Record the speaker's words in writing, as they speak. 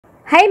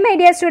Hi my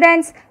dear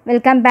students,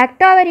 welcome back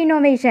to our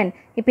innovation.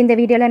 இப்போ இந்த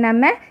வீடியோல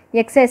நம்ம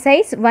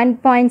exercise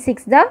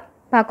 1.6 தான்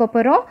பார்க்க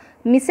போறோம்.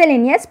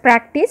 Miscellaneous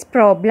practice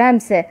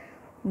problems.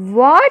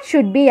 What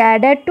should be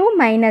added to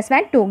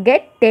 -1 to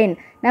get 10?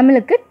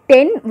 நமக்கு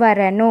 10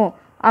 வரணும்.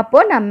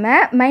 அப்போ நம்ம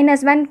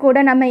 -1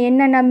 கூட நம்ம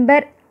என்ன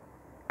நம்பர்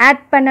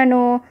ஆட்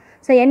பண்ணணும்?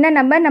 ஸோ என்ன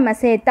நம்பர் நம்ம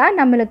சேர்த்தா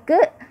நம்மளுக்கு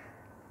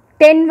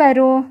 10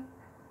 வரும்?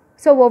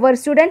 ஸோ ஒவ்வொரு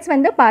ஸ்டூடெண்ட்ஸ்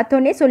வந்து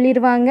பார்த்தோன்னே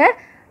சொல்லிடுவாங்க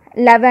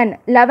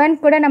 11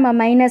 கூட நம்ம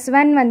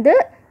 -1 வந்து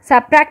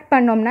சப்ராக்ட்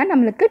பண்ணோம்னா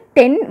நம்மளுக்கு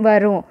 10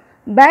 வரும்.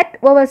 பட்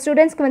ஒவ்வொரு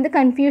ஸ்டூடெண்ட்ஸ்க்கு வந்து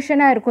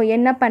கன்ஃபியூஷனாக இருக்கும்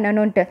என்ன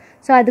பண்ணணுன்ட்டு.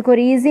 ஸோ அதுக்கு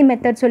ஒரு ஈஸி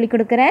மெத்தட் சொல்லி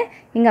கொடுக்குறேன்.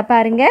 இங்கே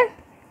பாருங்கள்,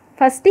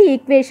 ஃபஸ்ட்டு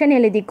ஈக்குவேஷன்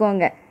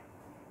எழுதிக்கோங்க.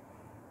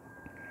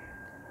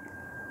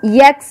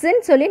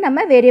 எக்ஸ்ன்னு சொல்லி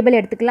நம்ம வேரியபிள்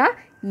எடுத்துக்கலாம்.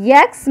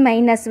 எக்ஸ்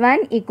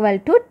 -1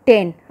 =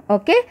 10.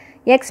 Okay,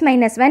 X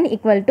 -1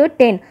 =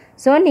 10.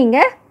 ஸோ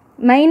நீங்கள்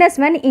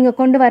 -1 இங்கே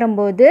கொண்டு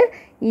வரும்போது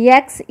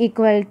x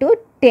 =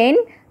 10,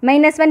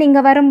 -1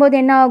 இங்கே வரும்போது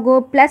என்ன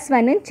ஆகும்?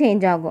 +1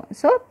 சேஞ்ச் ஆகும்.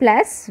 ஸோ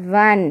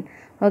 +1.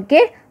 ஓகே,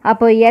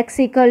 அப்போ x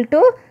 =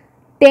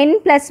 10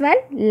 +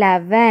 1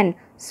 11.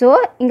 ஸோ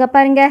இங்கே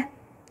பாருங்கள்,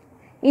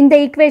 இந்த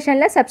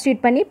ஈக்குவேஷனில்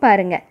சப்ஸ்டியூட் பண்ணி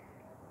பாருங்கள்.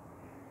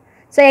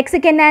 ஸோ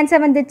எக்ஸுக்கு என்ன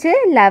ஆன்சர் வந்துச்சு?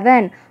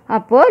 11.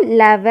 அப்போது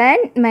 11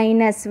 -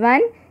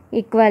 1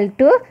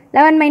 =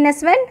 11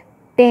 - 1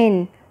 10.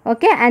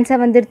 ஓகே,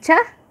 ஆன்சர் வந்துருச்சா?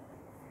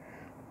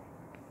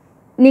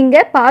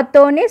 நீங்கள்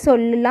பார்த்தோன்னே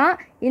சொல்லலாம்.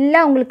 இல்லை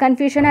உங்களுக்கு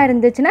கன்ஃபியூஷனாக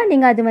இருந்துச்சுன்னா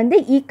நீங்கள் அது வந்து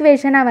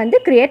ஈக்குவேஷனாக வந்து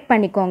க்ரியேட்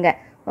பண்ணிக்கோங்க.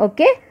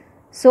 ஓகே,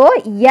 ஸோ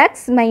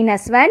எக்ஸ்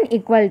 -1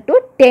 =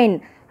 10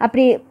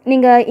 அப்படி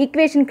நீங்கள்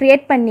ஈக்குவேஷன்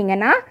க்ரியேட்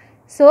பண்ணிங்கன்னா,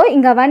 ஸோ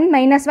இங்கே 1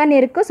 -1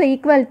 இருக்குது. ஸோ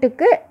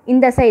ஈக்குவல்ட்டுக்கு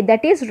இந்த side,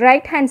 that is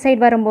right hand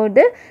side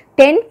வரும்போது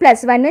 10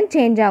 + 1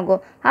 சேஞ்ச்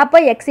ஆகும். அப்போ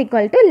X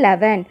 =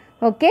 11.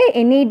 Okay,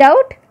 any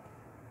doubt?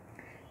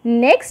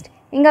 Next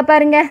இங்கே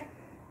பாருங்கள்,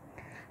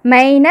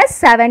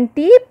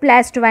 -70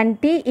 +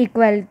 20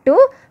 =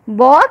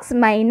 பாக்ஸ்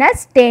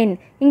 -10.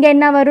 இங்கே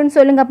என்ன வரும்னு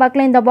சொல்லுங்கள்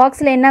பார்க்கலாம். இந்த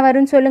பாக்ஸில் என்ன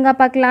வரும்னு சொல்லுங்கள்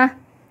பார்க்கலாம்.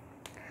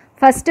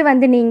 ஃபஸ்ட்டு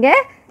வந்து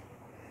நீங்கள்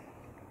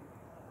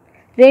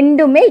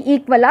ரெண்டுமே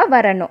ஈக்குவலாக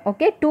வரணும்.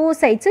 ஓகே, 2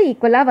 சைட்ஸும்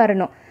ஈக்குவலாக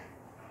வரணும்.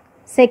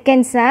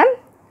 Second sum,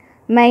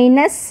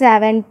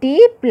 -70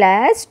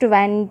 +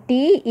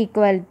 20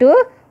 =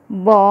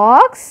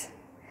 box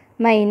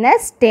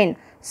 -10.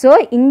 ஸோ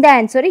இந்த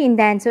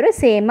ஆன்சரும்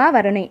சேமாக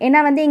வரணும். ஏன்னா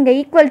வந்து இங்கே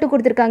equal to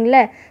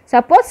கொடுத்துருக்காங்களே.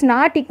 Suppose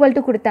not equal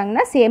to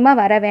கொடுத்தாங்கன்னா சேமாக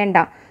வர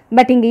வேண்டாம்.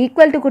 பட் இங்கே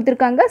ஈக்குவல் டு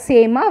கொடுத்துருக்காங்க,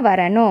 சேமாக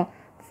வரணும்.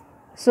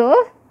 So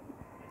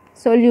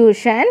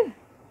solution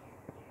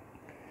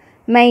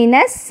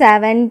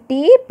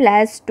 -70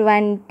 +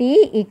 20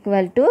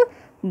 =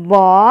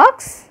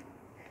 box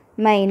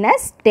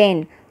 -10.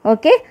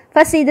 Okay,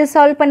 first இது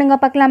சால்வ் பண்ணுங்க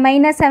பார்க்கலாம்.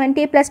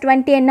 -70 +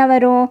 20 என்ன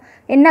வரும்?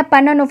 என்ன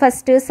பண்ணணும்?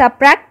 ஃபஸ்ட்டு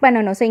சப்ராக்ட்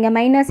பண்ணணும். ஸோ இங்கே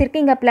மைனஸ்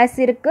இருக்குது, இங்கே ப்ளஸ்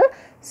இருக்குது.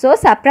 ஸோ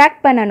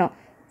சப்ராக்ட் பண்ணணும்.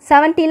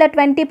 70ல்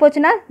 20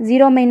 போச்சுன்னா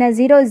 0 -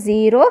 0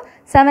 0,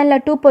 7ல்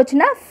 2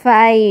 போச்சுன்னா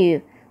 5.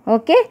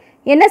 ஓகே,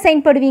 என்ன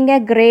சைன் போடுவீங்க?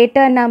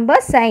 Greater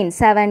number sign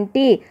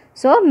 70.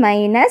 So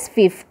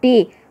 -50.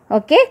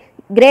 Okay,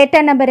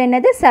 greater number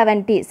என்னது?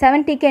 70.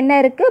 70க்கு என்ன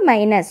இருக்குது?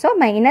 மைனஸ். So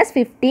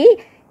 -50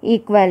 =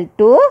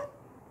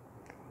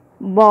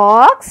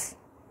 box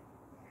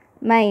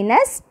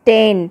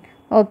 -10.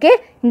 ஓகே,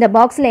 இந்த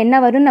பாக்ஸில் என்ன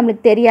வரும்னு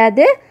நம்மளுக்கு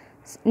தெரியாது.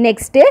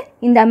 நெக்ஸ்ட்டு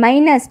இந்த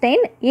 -10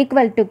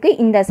 ஈக்குவல்ட்டுக்கு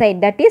இந்த side,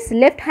 that is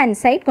left hand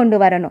side கொண்டு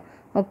வரணும்.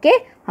 ஓகே,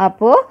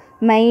 அப்போது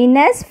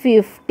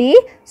 -50.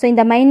 ஸோ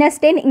இந்த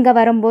 -10 இங்கே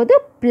வரும்போது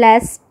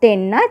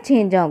 +10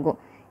 சேஞ்ச் ஆகும்,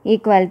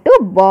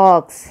 =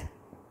 பாக்ஸ்.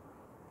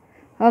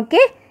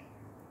 ஓகே,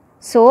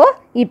 ஸோ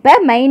இப்போ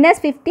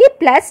 -50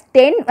 +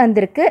 10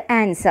 வந்திருக்கு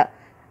ஆன்சர்.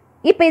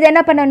 இப்போ இது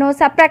என்ன பண்ணணும்?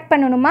 சப்ராக்ட்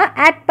பண்ணணுமா,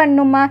 ஆட்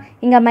பண்ணணுமா?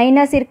 இங்கே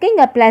மைனஸ் இருக்குது,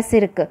 இங்கே ப்ளஸ்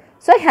இருக்குது.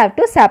 So have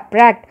to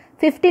subtract.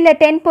 50ல்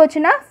 10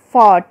 போச்சுன்னா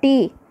 40.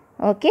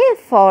 ஓகே,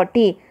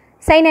 40.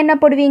 சைன் என்ன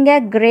போடுவீங்க?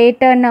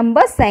 Greater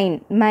number sign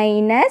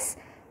minus.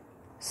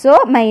 So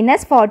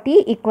 -40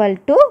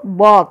 =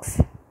 box.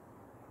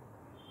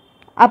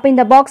 அப்போ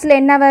இந்த பாக்ஸில்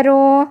என்ன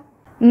வரும்?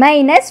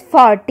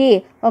 -40.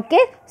 ஓகே,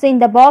 ஸோ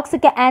இந்த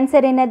பாக்ஸுக்கு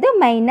ஆன்சர் என்னது?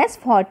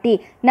 -40.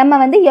 நம்ம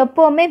வந்து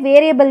எப்போவுமே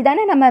வேரியபிள்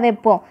தானே நம்ம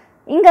வைப்போம்.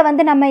 இங்கே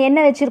வந்து நம்ம என்ன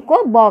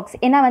வச்சுருக்கோம்? பாக்ஸ்.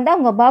 ஏன்னா வந்து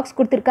அவங்க பாக்ஸ்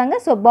கொடுத்துருக்காங்க.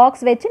 ஸோ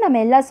பாக்ஸ் வச்சு நம்ம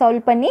எல்லாம்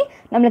சால்வ் பண்ணி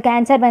நம்மளுக்கு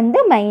ஆன்சர் வந்து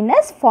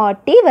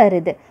 -40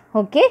 வருது.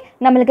 ஓகே,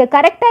 நம்மளுக்கு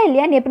கரெக்டாக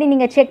இல்லையான்னு எப்படி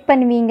நீங்கள் செக்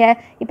பண்ணுவீங்க?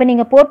 இப்போ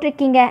நீங்கள்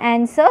போட்டிருக்கீங்க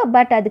ஆன்சர்,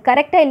 பட் அது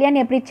கரெக்டாக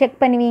இல்லையான்னு எப்படி செக்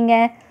பண்ணுவீங்க?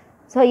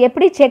 ஸோ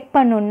எப்படி செக்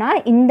பண்ணணுன்னா,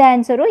 இந்த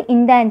ஆன்சரும்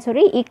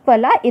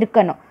ஈக்குவலாக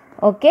இருக்கணும்.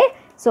 ஓகே,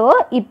 ஸோ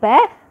இப்போ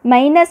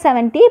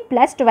 -70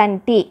 +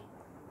 20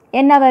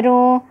 என்ன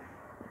வரும்?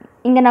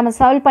 இங்கே நம்ம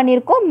சால்வ்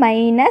பண்ணியிருக்கோம்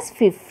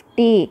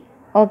 -50.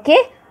 ஓகே,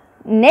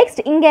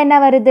 நெக்ஸ்ட் இங்கே என்ன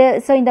வருது?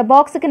 ஸோ இந்த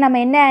பாக்ஸுக்கு நம்ம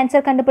என்ன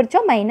ஆன்சர்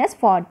கண்டுபிடிச்சோம்?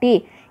 -40.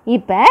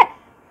 இப்போ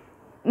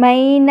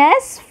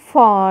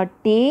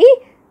 -40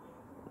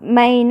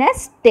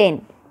 - 10.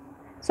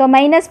 ஸோ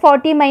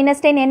 -40 -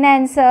 10 என்ன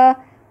ஆன்சர்?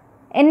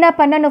 என்ன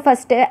பண்ணணும்?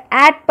 ஃபஸ்ட்டு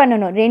ஆட்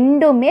பண்ணணும்.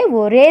 ரெண்டுமே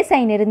ஒரே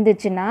சைன்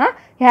இருந்துச்சுன்னா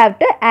யூ ஹாவ்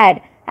டு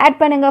ஆட்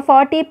பண்ணுங்கள்.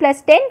 40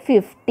 + 10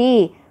 50.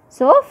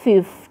 ஸோ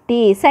 50. 40.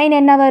 Sign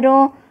என்ன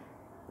வரும்?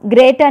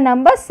 Greater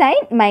number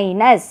sign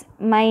minus.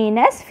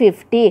 Minus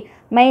 50.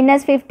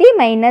 Minus 50,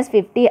 minus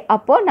 50.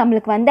 அப்போ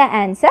நம்மளுக்கு வந்த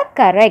answer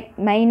correct.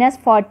 Minus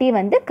 40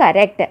 வந்து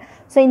correct.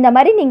 ஸோ இந்த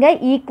மாதிரி நீங்கள்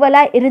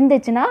ஈக்குவலாக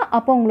இருந்துச்சுன்னா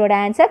அப்போ உங்களோட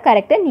answer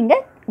correct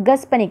நீங்கள்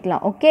guess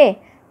பண்ணிக்கலாம். Okay.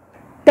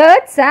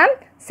 Third sum,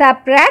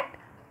 subtract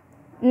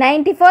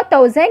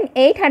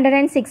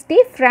 94,860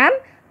 from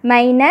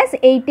minus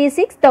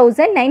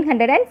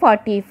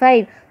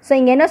 86,945. So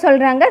இங்கே என்ன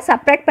சொல்கிறாங்க?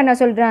 சப்ராக்ட் பண்ண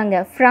சொல்கிறாங்க.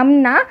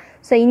 ஃப்ரம்னா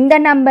ஸோ இந்த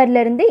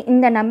நம்பர்லேருந்து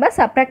இந்த நம்பர்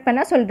சப்ராக்ட்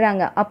பண்ண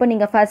சொல்கிறாங்க. அப்போ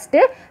நீங்கள் ஃபஸ்ட்டு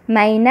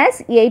மைனஸ்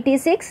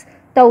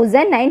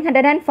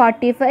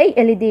 86,945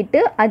 எழுதிட்டு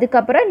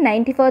அதுக்கப்புறம்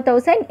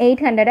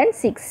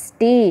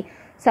 94,860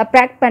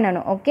 சப்ராக்ட்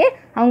பண்ணணும். ஓகே.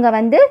 அவங்க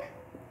வந்து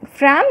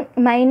from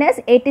minus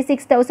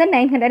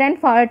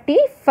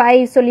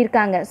 86,945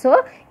 சொல்லியிருக்காங்க. ஸோ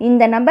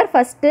இந்த நம்பர்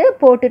ஃபஸ்ட்டு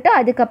போட்டுட்டு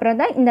அதுக்கப்புறம்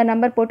தான் இந்த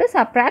நம்பர் போட்டு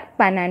சப்ராக்ட்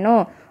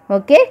பண்ணணும்.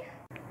 ஓகே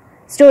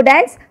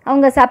ஸ்டூடெண்ட்ஸ்,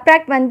 அவங்க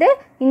சப்ராக்ட் வந்து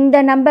இந்த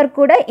நம்பர்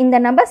கூட இந்த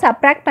நம்பர்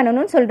சப்ராக்ட்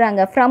பண்ணணும்னு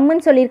சொல்கிறாங்க.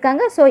 ஃப்ரம்னு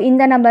சொல்லியிருக்காங்க. ஸோ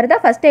இந்த நம்பர்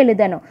தான் ஃபஸ்ட்டு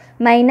எழுதணும்.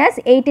 மைனஸ்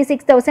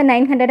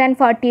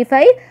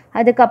 86,945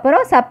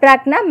 அதுக்கப்புறம்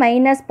சப்ராக்ட்னா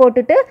மைனஸ்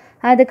போட்டுட்டு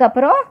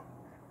அதுக்கப்புறம்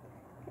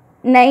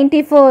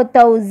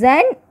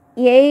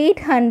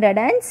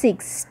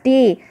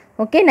 94,860.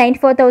 ஓகே,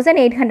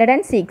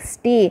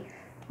 94,860.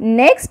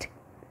 நெக்ஸ்ட்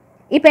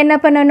இப்போ என்ன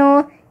பண்ணணும்?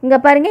 இங்கே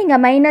பாருங்கள், இங்கே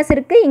மைனஸ்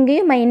இருக்குது,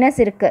 இங்கேயும் மைனஸ்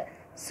இருக்குது.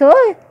 So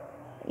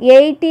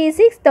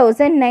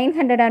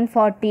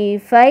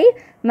 86,945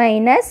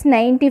 minus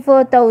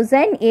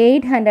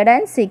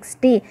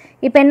 94,860.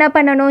 இப்போ என்ன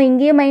பண்ணணும்?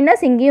 இங்கேயும்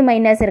மைனஸ், இங்கேயும்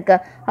மைனஸ்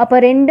இருக்குது. அப்போ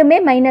ரெண்டுமே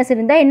மைனஸ்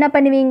இருந்தால் என்ன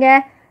பண்ணுவீங்க?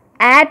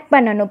 ஆட்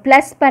பண்ணணும்,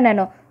 ப்ளஸ்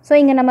பண்ணணும். ஸோ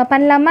இங்கே நம்ம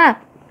பண்ணலாமா?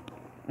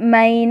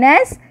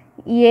 Minus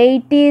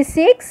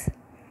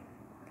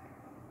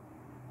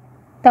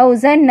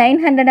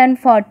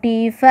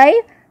 86,945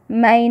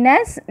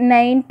 minus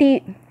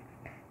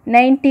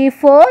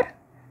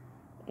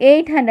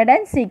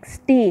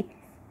 94,860.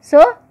 ஸோ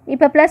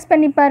இப்போ ப்ளஸ்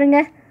பண்ணி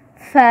பாருங்கள்.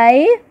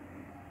 5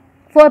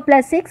 4 +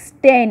 6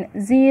 10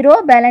 0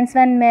 பேலன்ஸ்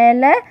 1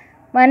 மேலே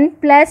 1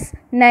 +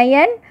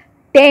 9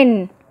 10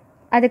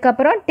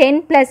 அதுக்கப்புறம் 10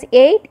 +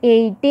 8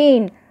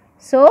 18.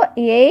 ஸோ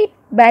 8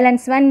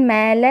 பேலன்ஸ் 1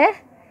 மேலே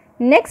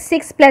next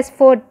 6 +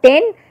 4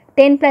 10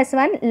 10 +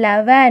 1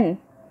 11.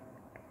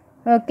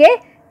 okay,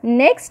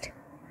 next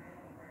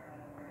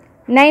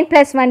 9 +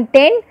 1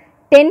 10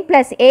 10 +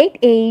 8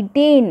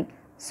 18.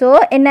 so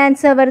என்ன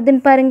ஆன்சர்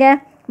வருதுன்னு பாருங்க.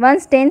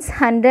 ones tens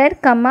 100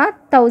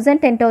 1000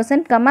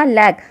 10,000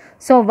 lakh.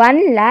 so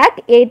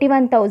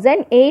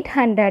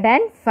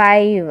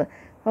 1,81,805.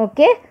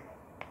 okay,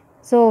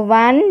 so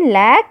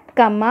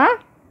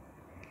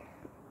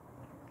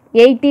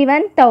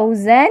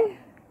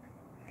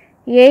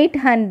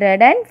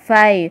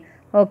 1,81,805.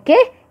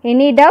 okay,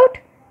 any doubt?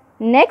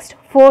 Next,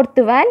 fourth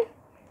one,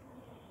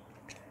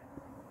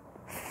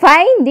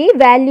 find the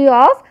value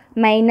of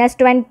minus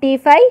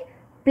 25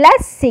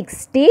 plus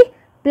 60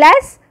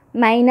 plus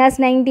minus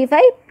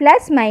 95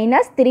 plus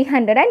minus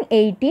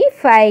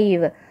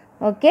 385.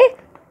 okay,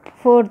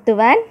 fourth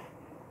one,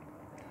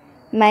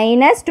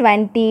 minus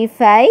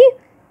 25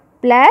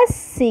 plus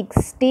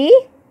 60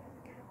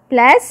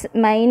 plus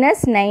minus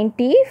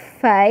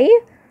 95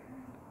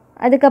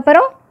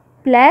 அதுக்கப்புறம்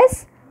plus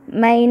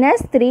minus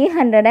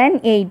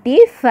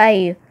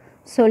 385.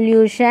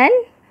 Solution.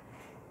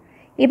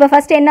 இப்போ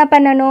first என்ன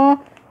பண்ணணும்?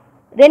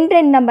 ரெண்டு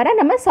நம்பரை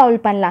நம்ம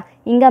solve பண்ணலாம்.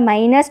 இங்கே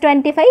minus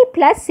 25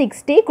 plus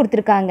 60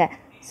 கொடுத்துருக்காங்க.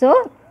 So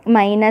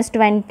minus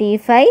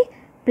 25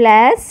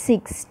 plus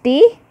 60.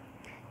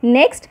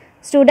 Next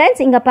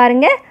students இங்கே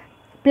பாருங்கள்,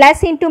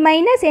 ப்ளஸ் இன்ட்டு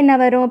மைனஸ் என்ன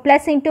வரும்?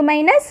 Plus into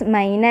minus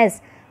minus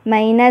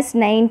minus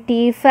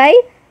 95.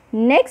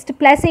 Next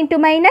plus into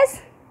minus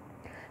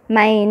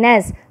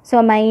minus. So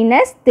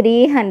minus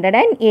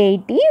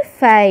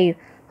 385.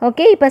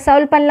 Okay, இப்போ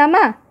சால்வ்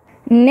பண்ணலாமா?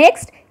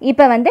 நெக்ஸ்ட்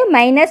இப்போ வந்து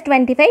minus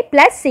 25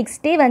 plus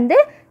 60 வந்து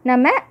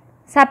நம்ம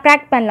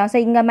சப்ராக்ட் பண்ணலாம். ஸோ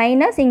இங்கே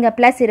மைனஸ் இங்கே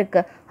ப்ளஸ்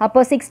இருக்குது.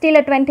 அப்போது 60ல்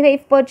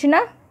 25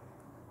 போச்சுன்னா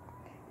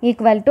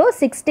ஈக்குவல் டு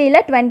 60ல்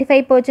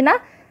 25 போச்சுன்னா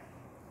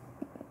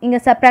இங்கே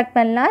சப்ராக்ட்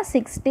பண்ணலாம்.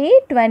 60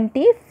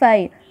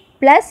 25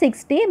 ப்ளஸ்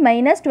 60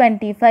 மைனஸ்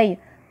 25.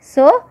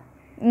 ஸோ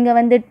இங்கே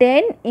வந்து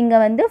 10 இங்கே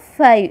வந்து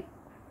 5.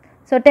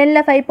 ஸோ 10ல்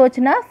 5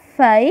 போச்சுன்னா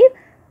 5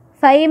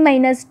 5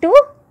 minus 2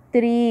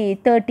 3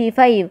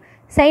 35.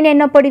 சைன்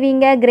என்ன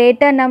போடுவீங்க?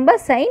 Greater number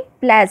sign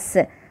plus.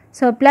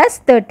 So plus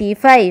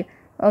 35.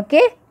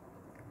 Okay,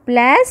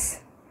 plus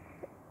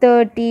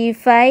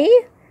 35.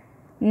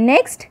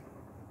 Next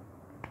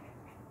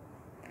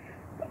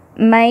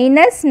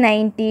minus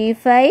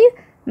 95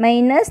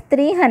 minus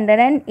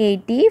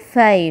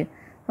 385.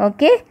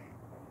 Okay,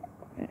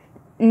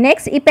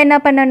 next இப்போ என்ன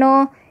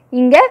பண்ணணும்?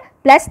 இங்கே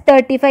ப்ளஸ்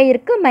 35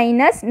 இருக்குது,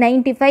 மைனஸ்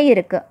 95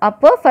 இருக்குது.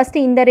 அப்போது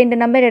ஃபஸ்ட்டு இந்த ரெண்டு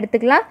நம்பர்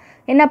எடுத்துக்கலாம்.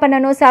 என்ன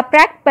பண்ணணும்?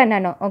 சப்ராக்ட்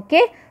பண்ணணும்.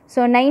 ஓகே, ஸோ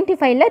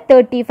 95ல்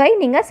 35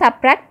 நீங்கள்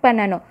சப்ராக்ட்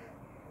பண்ணணும்.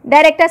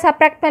 டைரெக்டாக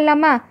சப்ராக்ட்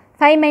பண்ணலாமா?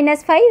 5 minus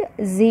 5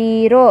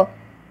 0.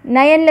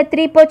 9ல்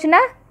 3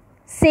 போச்சுன்னா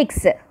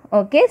 6.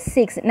 ஓகே,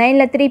 6.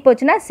 9ல் 3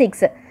 போச்சுன்னா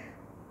 6.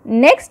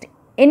 நெக்ஸ்ட்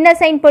என்ன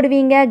சைன்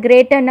போடுவீங்க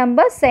கிரேட்டர்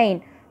நம்பர் சைன்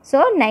ஸோ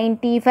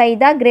 95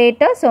 தான்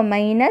கிரேட்டர் ஸோ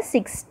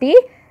 -60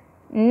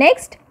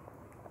 நெக்ஸ்ட்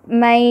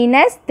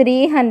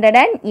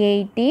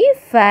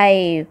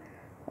 -385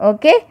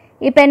 ஓகே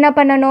இப்போ என்ன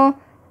பண்ணணும்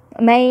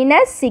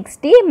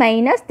 -60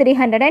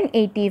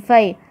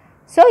 -385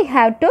 so you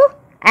have to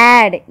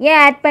add ஏன்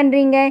ஆட்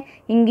பண்ணுறீங்க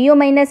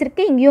இங்கேயும் மைனஸ்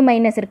இருக்குது இங்கேயும்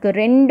மைனஸ் இருக்குது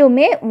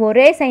ரெண்டுமே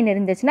ஒரே சைன்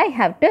இருந்துச்சுன்னா யூ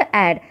ஹாவ் டு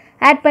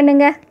ஆட்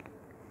பண்ணுங்க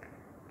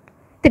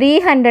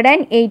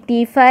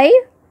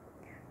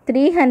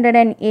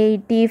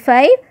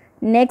 385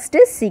 நெக்ஸ்ட்டு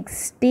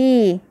 60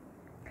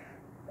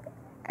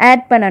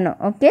 ஆட் பண்ணணும்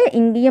ஓகே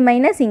இங்கேயும்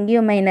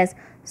மைனஸ்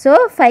ஸோ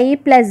 5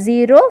 +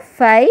 0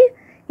 5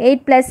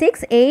 8 + 6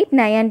 8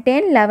 9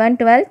 10 11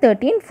 12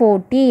 13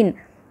 14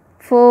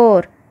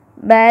 4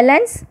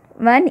 பேலன்ஸ்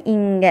 1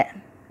 இங்கே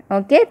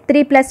ஓகே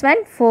 3 +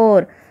 1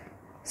 4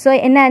 ஸோ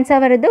என்ன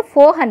ஆன்சர் வருது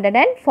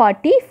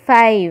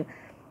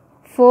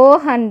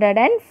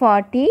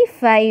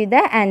 445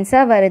 த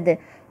ஆன்சர் வருது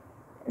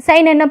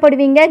சைன் என்ன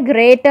போடுவீங்க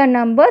greater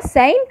number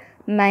sign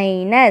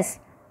minus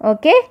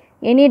okay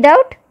any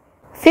doubt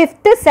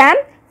fifth some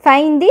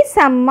find the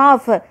some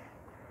of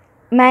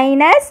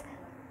minus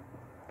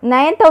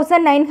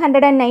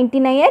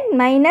 9999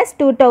 minus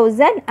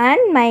 2000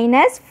 and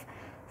minus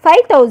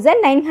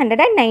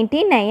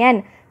 5999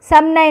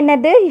 சம்னா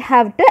என்னது you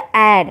have to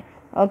add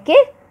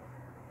okay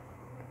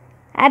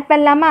add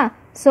பண்ணலாமா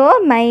so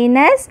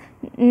minus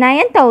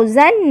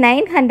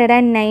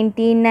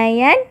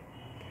 9999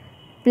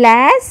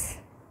 plus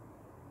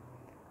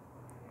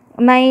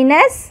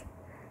minus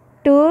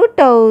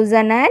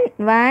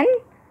 2001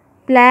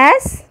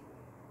 plus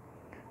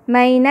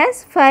minus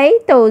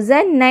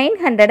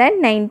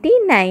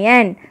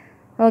 5999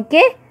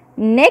 okay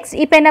next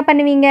இப்போ என்ன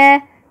பண்ணுவீங்க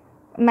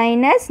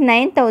minus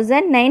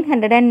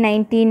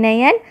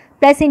 9999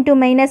 plus into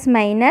minus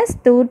minus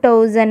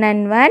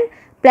 2001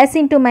 plus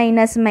into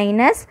minus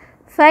minus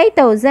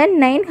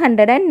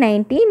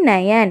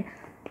 5999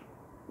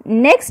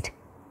 next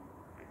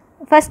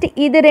first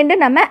இது ரெண்டு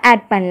நம்ம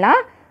add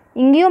பண்ணலாம்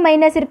இங்கேயும்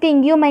மைனஸ் இருக்குது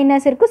இங்கேயும்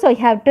மைனஸ் இருக்குது so you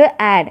have to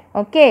add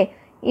okay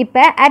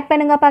இப்போ ஆட்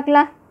பண்ணுங்க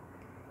பார்க்கலாம்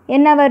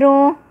என்ன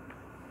வரும்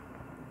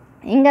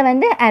இங்கே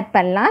வந்து ஆட்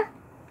பண்ணலாம்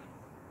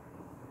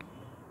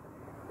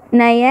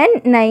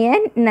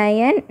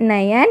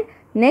 999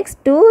 next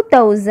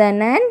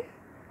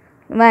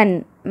 2001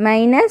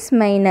 minus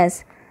minus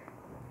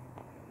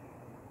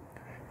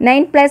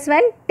 9 +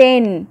 1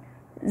 10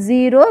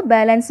 0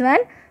 balance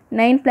 1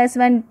 9 +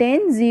 1 10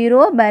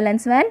 0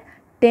 balance 1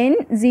 10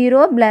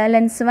 0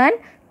 balance 1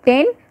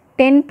 10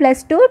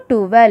 + 2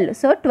 12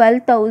 so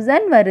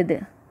 12000 வருது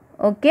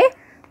ஓகே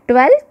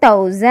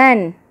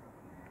 12000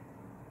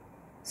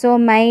 ஸோ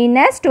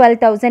மைனஸ்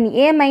 12000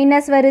 ஏன்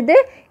மைனஸ் வருது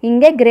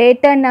இங்கே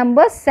greater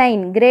number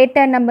sign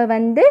greater number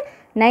வந்து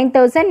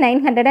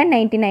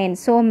 9999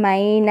 ஸோ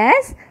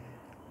மைனஸ்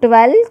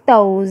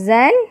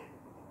 12000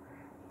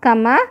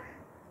 கம்மா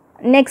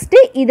நெக்ஸ்ட்டு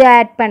இது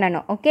ஆட்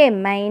பண்ணணும் ஓகே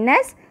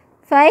மைனஸ்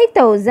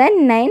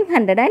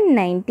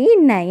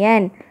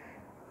 5999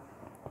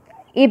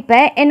 இப்போ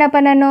என்ன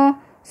பண்ணணும்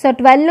ஸோ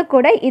 12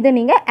 கூட இது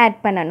நீங்கள் ஆட்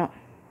பண்ணணும்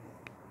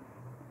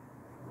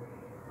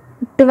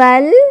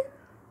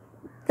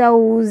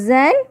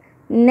 12000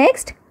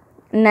 நெக்ஸ்ட்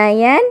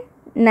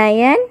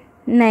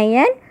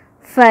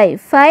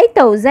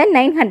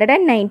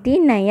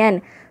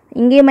 5999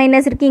 இங்கேயும்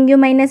மைனஸ் இருக்குது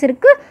இங்கேயும் மைனஸ்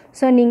இருக்குது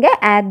ஸோ நீங்கள்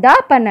ஆட்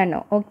தான்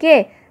பண்ணணும் ஓகே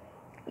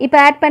இப்போ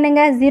ஆட்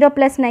பண்ணுங்கள் 0 +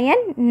 9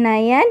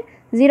 9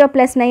 0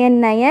 + 9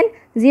 9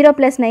 0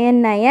 + 9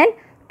 9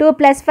 2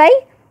 + 5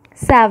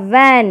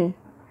 7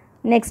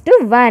 நெக்ஸ்ட்டு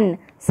 1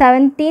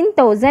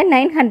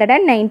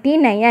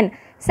 17999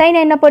 சைன்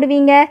என்ன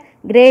போடுவீங்க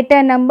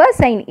கிரேட்டர் நம்பர்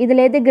சைன்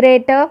இதில் எது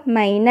greater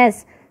minus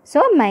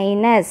so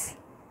minus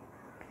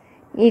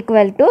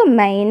equal to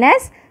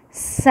minus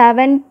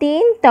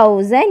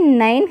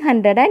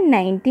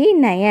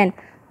 17999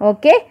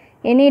 okay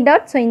any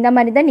doubt so இந்த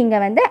மாதிரி தான்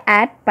நீங்கள் வந்து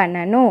ஆட்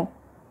பண்ணணும்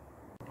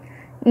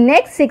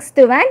next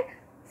sixth one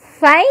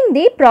find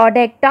the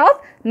product of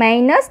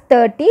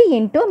 -30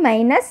 into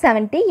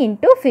 -70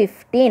 into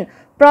 15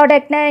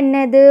 ப்ராடக்ட்னா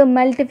என்னது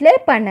மல்டிப்ளை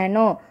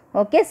பண்ணணும்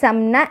ஓகே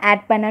சம்னா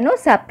ஆட் பண்ணணும்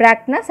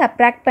சப்ராக்ட்னா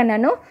சப்ராக்ட்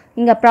பண்ணணும்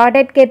இங்கே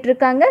ப்ராடக்ட்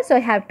கேட்டிருக்காங்க so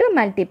have to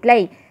multiply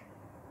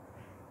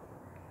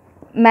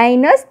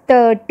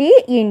 -30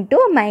 into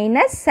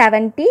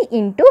 -70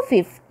 into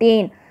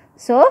 15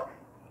 so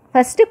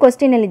first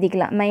question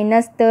எழுதிக்கலாம்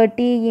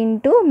 -30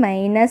 into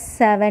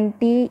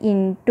 -70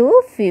 into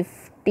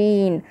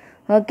 15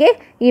 ஓகே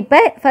இப்போ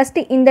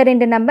ஃபஸ்ட்டு இந்த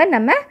ரெண்டு நம்பர்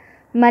நம்ம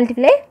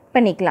மல்டிப்ளை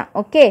பண்ணிக்கலாம்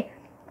ஓகே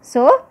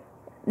ஸோ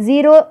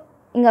 0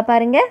 இங்கே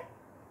பாருங்கள்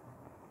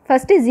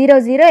ஃபஸ்ட்டு 0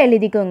 0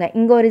 எழுதிக்கோங்க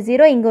இங்கே ஒரு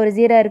 0 இங்கே ஒரு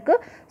 0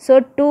 இருக்குது ஸோ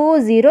 2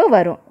 0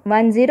 வரும்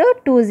 1 0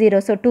 2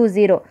 0 so 2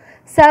 0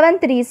 7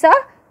 3s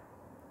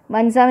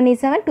 1 7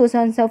 is 7 2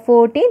 7s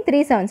 14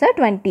 3 7s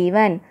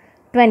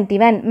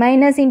 21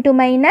 minus into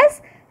minus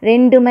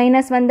ரெண்டு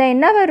மைனஸ் வந்தால்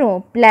என்ன வரும்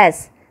plus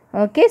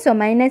okay so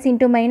minus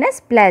into minus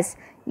plus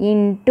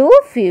into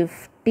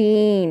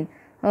 15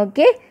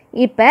 okay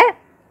இப்போ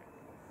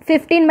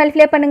 15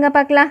 மல்டிப்ளை பண்ணுங்கள்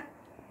பார்க்கலாம்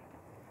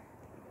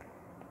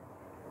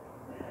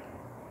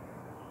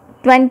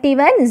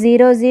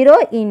 2100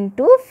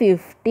 into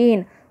 15.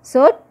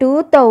 So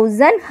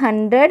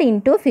 2100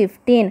 into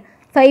 15.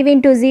 5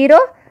 into 0,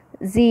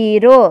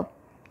 0.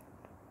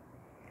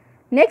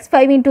 Next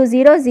 5 into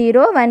 0,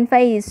 0. 1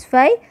 5 is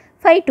 5.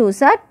 5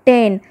 2s are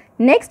 10.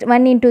 Next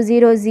 1 into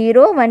 0,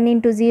 0. 1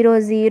 into 0,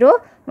 0.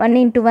 1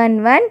 into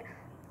 1, 1.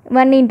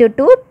 1 into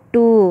 2,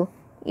 2.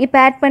 இப்போ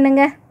add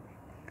பண்ணுங்க.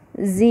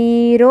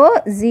 0,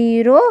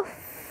 0,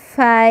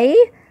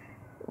 5,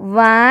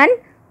 1.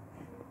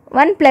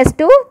 1 plus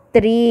 2,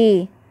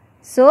 3.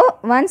 So,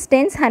 1s,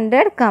 10s,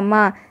 100,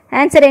 comma.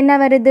 Answer என்ன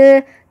வருது?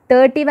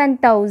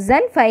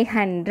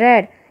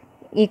 31,500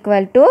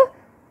 equal to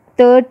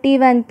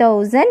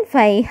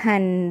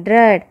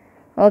 31,500.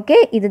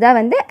 Okay, இதுதான்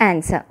வந்து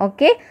answer.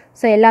 Okay,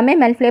 so எல்லாமே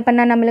multiply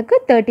பண்ணா நம்மளுக்கு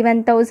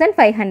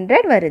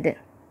 31,500 வருது.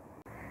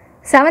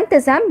 7th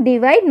sum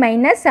divide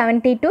minus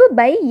 72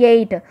 by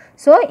 8.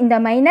 So, இந்த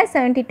minus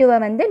 72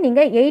 வந்து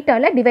நீங்க 8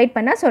 ஆல divide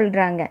பண்ண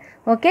சொல்றாங்க.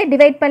 Okay,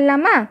 divide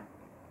பண்ணலாமா?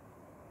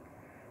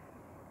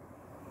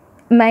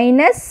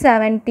 minus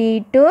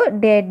 72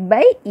 divided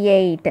by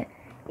 8.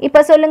 இப்போ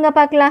சொல்லுங்க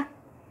பார்க்கலாம்.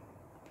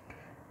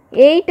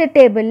 8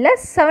 டேபிள்ல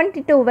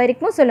 72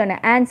 வரைக்கும்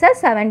சொல்லணும். Answer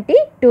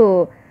 72.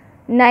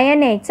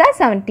 9 8s are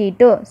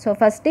 72. So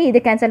first இது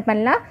கேன்சல்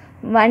பண்ணலாம்.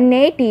 1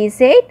 8 is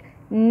 8.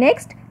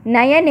 Next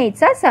 9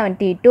 8s are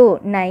 72.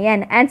 9.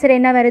 Answer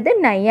என்ன வருது?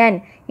 9.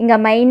 இங்க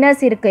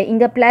மைனஸ் இருக்கு,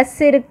 இங்க பிளஸ்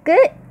இருக்கு,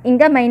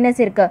 இங்க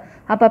மைனஸ் இருக்கு.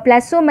 அப்ப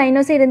பிளஸும்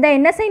மைனஸும் இருந்தா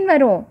என்ன சைன்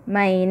வரும்?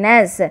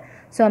 Minus.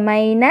 So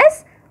minus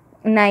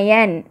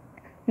 9.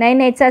 9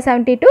 8s are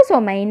 72. So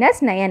minus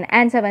 9.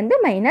 Answer வந்து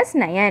minus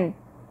 9.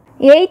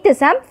 8th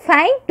sum,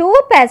 find two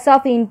pairs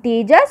of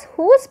integers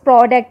whose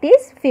product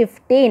is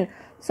 15.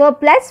 So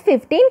plus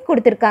 15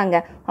 கொடுத்திருக்காங்க.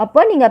 அப்போ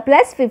நீங்க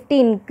plus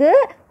 15க்கு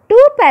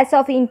two pairs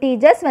of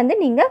integers வந்து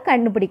நீங்க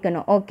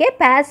கண்டுபிடிக்கணும். Okay,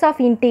 pairs of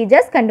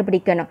integers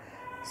கண்டுபிடிக்கணும்.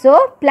 So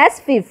plus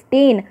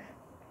 15.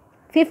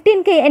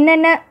 15க்கு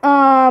என்னென்ன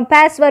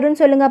pairs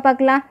வரும்னு சொல்லுங்க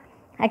பார்க்கலாம்.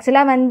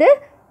 ஆக்சுவலா வந்து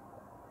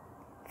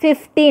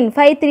 15,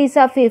 5 3s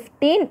are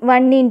 15,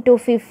 1 into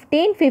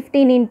 15,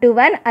 15 into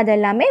 1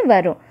 அதெல்லாமே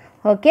வரும்.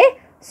 Okay,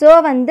 so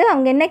வந்து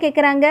அவங்க என்ன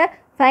கேட்குறாங்க?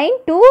 Find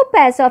two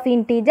pairs of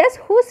integers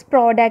whose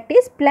product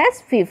is plus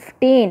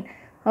 15.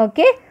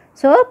 Okay,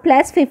 so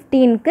plus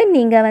 15க்கு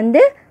நீங்கள்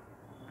வந்து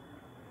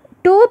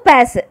 2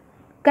 pairs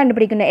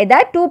கண்டுபிடிக்கணும்.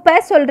 எதாவது 2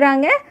 pairs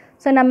சொல்கிறாங்க.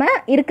 ஸோ நம்ம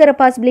இருக்கிற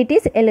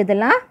பாசிபிலிட்டிஸ்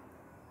எழுதலாம்.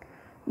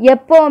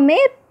 எப்போவுமே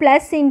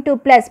ப்ளஸ் இன்ட்டு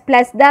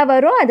ப்ளஸ் தான்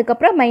வரும்,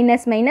 அதுக்கப்புறம்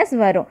மைனஸ் மைனஸ்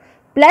வரும்.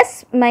 ப்ளஸ்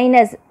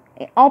மைனஸ்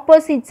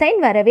ஆப்போசிட் சைன்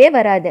வரவே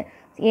வராது.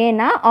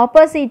 ஏன்னா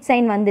ஆப்போசிட்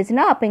சைன்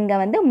வந்துச்சுன்னா அப்போ இங்கே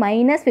வந்து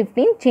minus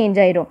 15 சேஞ்ச்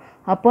ஆயிரும்.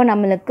 அப்போது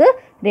நம்மளுக்கு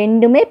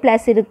ரெண்டுமே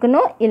ப்ளஸ்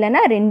இருக்கணும்,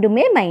 இல்லைனா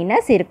ரெண்டுமே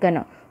மைனஸ்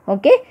இருக்கணும்.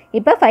 ஓகே,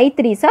 இப்போ 5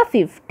 3s are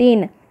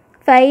 15.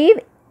 5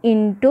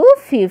 into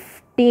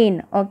 15.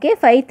 Okay,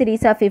 5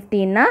 3s are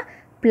 15னா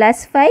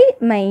plus 5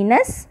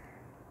 minus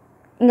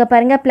இங்கே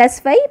பாருங்கள் ப்ளஸ்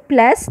 5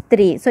 ப்ளஸ்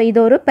 3. ஸோ இது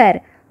ஒரு பேர்.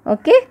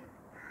 Okay,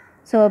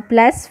 so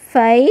plus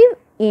 5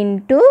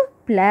 into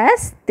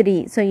plus 3.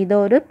 So இது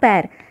ஒரு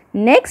pair.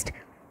 Next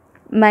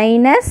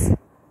minus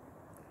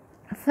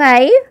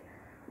 5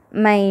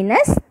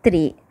 minus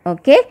 3.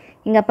 Okay,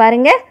 இங்க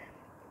பாருங்க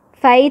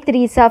 5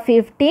 3s are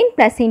 15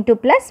 plus into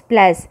plus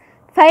plus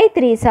 5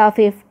 3s are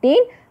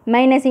 15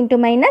 minus into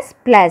minus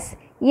plus.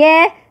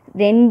 ஏன்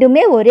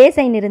ரெண்டுமே ஒரே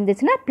சைன்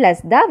இருந்துச்சுன்னா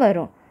ப்ளஸ் தான்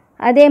வரும்.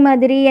 அதே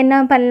மாதிரி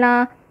என்ன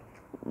பண்ணலாம்?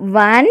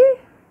 1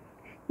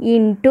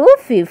 into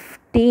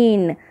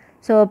 15.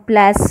 So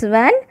plus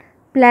 1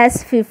 plus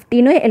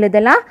 15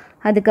 எழுதலாம்.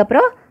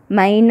 அதுக்கப்புறம்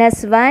minus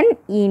 1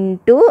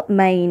 into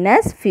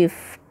minus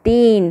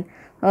 15.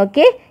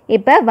 ஓகே,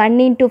 இப்போ 1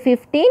 into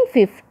 15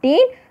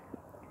 15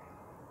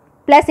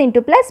 plus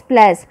into plus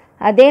plus.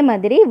 அதே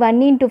மாதிரி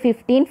 1 into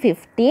 15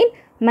 15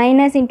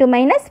 minus into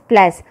minus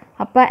plus.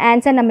 அப்போ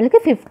ஆன்சர் நம்மளுக்கு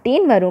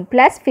 15 வரும்.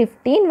 plus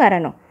 15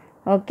 வரணும்.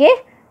 Okay,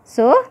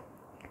 so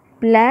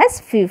plus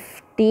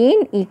 15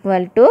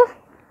 equal to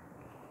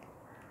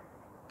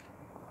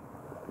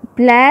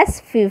plus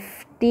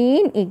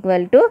 15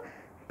 equal to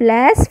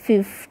plus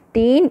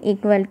 15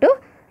 equal to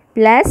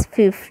plus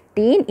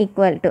 15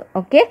 equal to.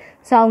 Okay,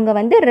 so அவங்க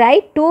வந்து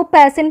right 2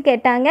 pairsன்னு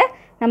கேட்டாங்க.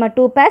 நம்ம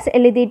 2 pairs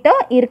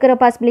எழுதிட்டோம், இருக்கிற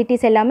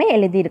பாசிபிலிட்டிஸ் எல்லாமே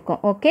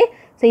எழுதியிருக்கோம். ஓகே,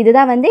 ஸோ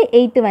இதுதான் வந்து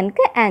 8th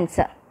ஒன்க்கு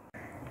ஆன்சர்.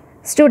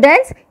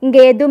 ஸ்டூடெண்ட்ஸ்,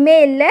 இங்கே எதுவுமே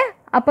இல்லை,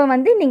 அப்போ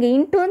வந்து நீங்கள்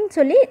இன்ட்டுன்னு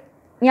சொல்லி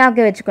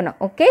ஞாபகம் வச்சுக்கணும்.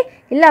 ஓகே,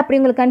 இல்லை அப்படி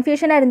உங்களுக்கு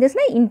கன்ஃபியூஷனாக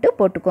இருந்துச்சுன்னா இன்ட்டு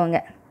போட்டுக்கோங்க.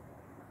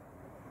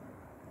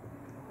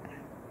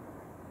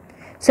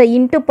 ஸோ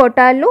இன்ட்டு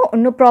போட்டாலும்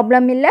ஒன்றும்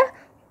ப்ராப்ளம் இல்லை,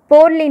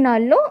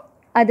 போடலினாலும்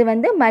அது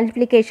வந்து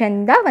மல்டிப்ளிகேஷன்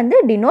தான் வந்து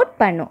டினோட்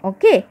பண்ணும்.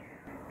 ஓகே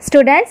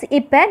ஸ்டூடெண்ட்ஸ்,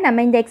 இப்போ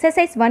நம்ம இந்த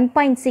எக்ஸசைஸ்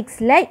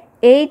 1.6ல்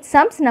 8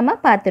 சம்ஸ் நம்ம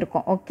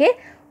பார்த்துருக்கோம். ஓகே,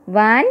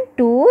 1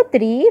 2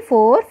 3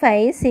 4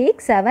 5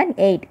 6 7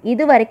 8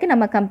 இது வரைக்கும்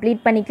நம்ம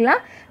கம்ப்ளீட்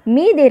பண்ணிக்கலாம்.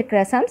 மீதி இருக்கிற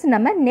சம்ஸ்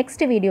நம்ம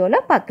நெக்ஸ்ட்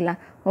வீடியோவில் பார்க்கலாம்.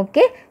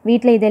 ஓகே,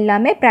 வீட்டில் இது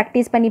எல்லாமே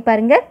ப்ராக்டிஸ் பண்ணி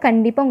பாருங்கள்.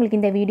 கண்டிப்பாக உங்களுக்கு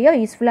இந்த வீடியோ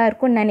யூஸ்ஃபுல்லாக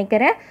இருக்கும்னு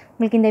நினைக்கிறேன்.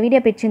 உங்களுக்கு இந்த வீடியோ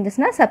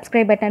பிடிச்சிருந்துச்சுன்னா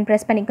சப்ஸ்கிரைப் பட்டன்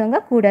ப்ரெஸ் பண்ணிக்கோங்க,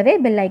 கூடவே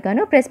பெல்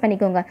ஐக்கானும் ப்ரெஸ்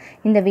பண்ணிக்கோங்க.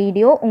 இந்த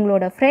வீடியோ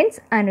உங்களோட ஃப்ரெண்ட்ஸ்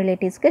அண்ட்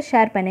ரிலேட்டிவ்ஸ்க்கு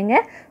ஷேர்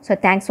பண்ணுங்கள். ஸோ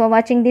தேங்க்ஸ் ஃபார்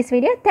வாட்சிங் this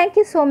video.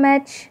 Thank you so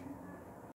much.